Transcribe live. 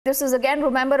This is again,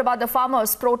 remember, about the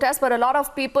farmers' protest, but a lot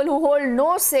of people who hold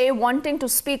no say wanting to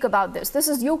speak about this. This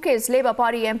is UK's Labour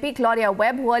Party MP Claudia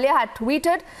Webbe, who earlier had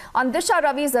tweeted on Disha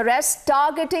Ravi's arrest,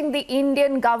 targeting the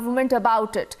Indian government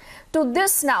about it. To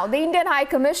this now, the Indian High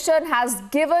Commission has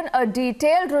given a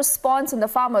detailed response in the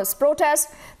farmers' protest.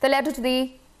 The letter to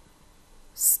the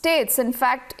states, in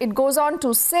fact, it goes on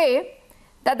to say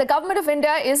that the government of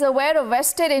India is aware of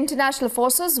vested international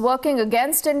forces working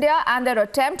against India and their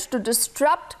attempt to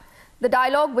disrupt the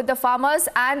dialogue with the farmers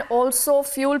and also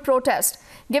fuel protest.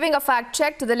 Giving a fact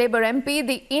check to the Labour MP,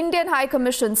 the Indian High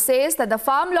Commission says that the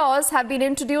farm laws have been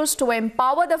introduced to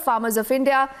empower the farmers of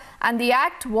India, and the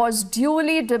act was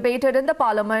duly debated in the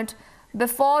Parliament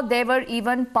before they were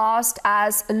even passed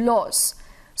as laws.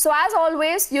 So as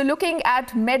always, you're looking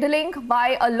at meddling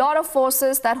by a lot of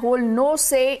forces that hold no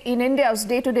say in India's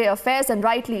day-to-day affairs, and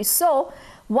rightly so.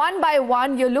 One by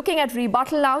one, you're looking at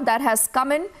rebuttal now that has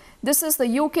come in. This is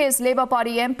the UK's Labour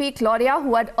Party MP Claudia,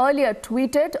 who had earlier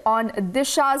tweeted on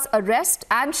Disha's arrest,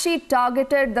 and she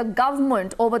targeted the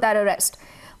government over that arrest.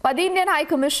 But the Indian High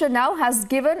Commission now has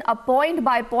given a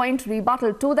point-by-point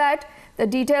rebuttal to that, the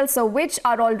details of which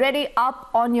are already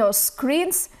up on your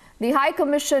screens. The High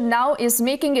Commission now is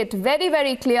making it very,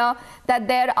 very clear that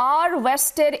there are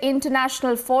vested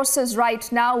international forces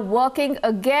right now working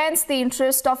against the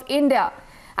interest of India.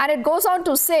 And it goes on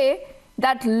to say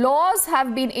that laws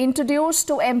have been introduced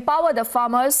to empower the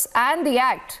farmers, and the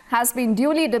act has been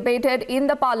duly debated in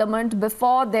the Parliament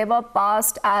before they were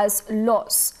passed as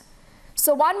laws.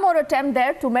 So one more attempt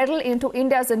there to meddle into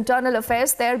India's internal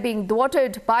affairs, they're being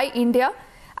thwarted by India.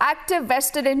 Active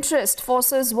vested interest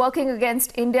forces working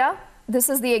against India. This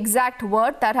is the exact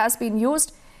word that has been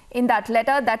used in that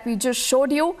letter that we just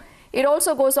showed you. It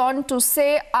also goes on to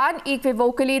say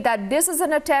unequivocally that this is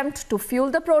an attempt to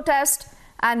fuel the protest,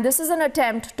 and this is an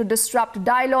attempt to disrupt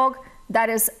dialogue that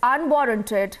is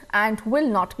unwarranted and will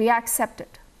not be accepted.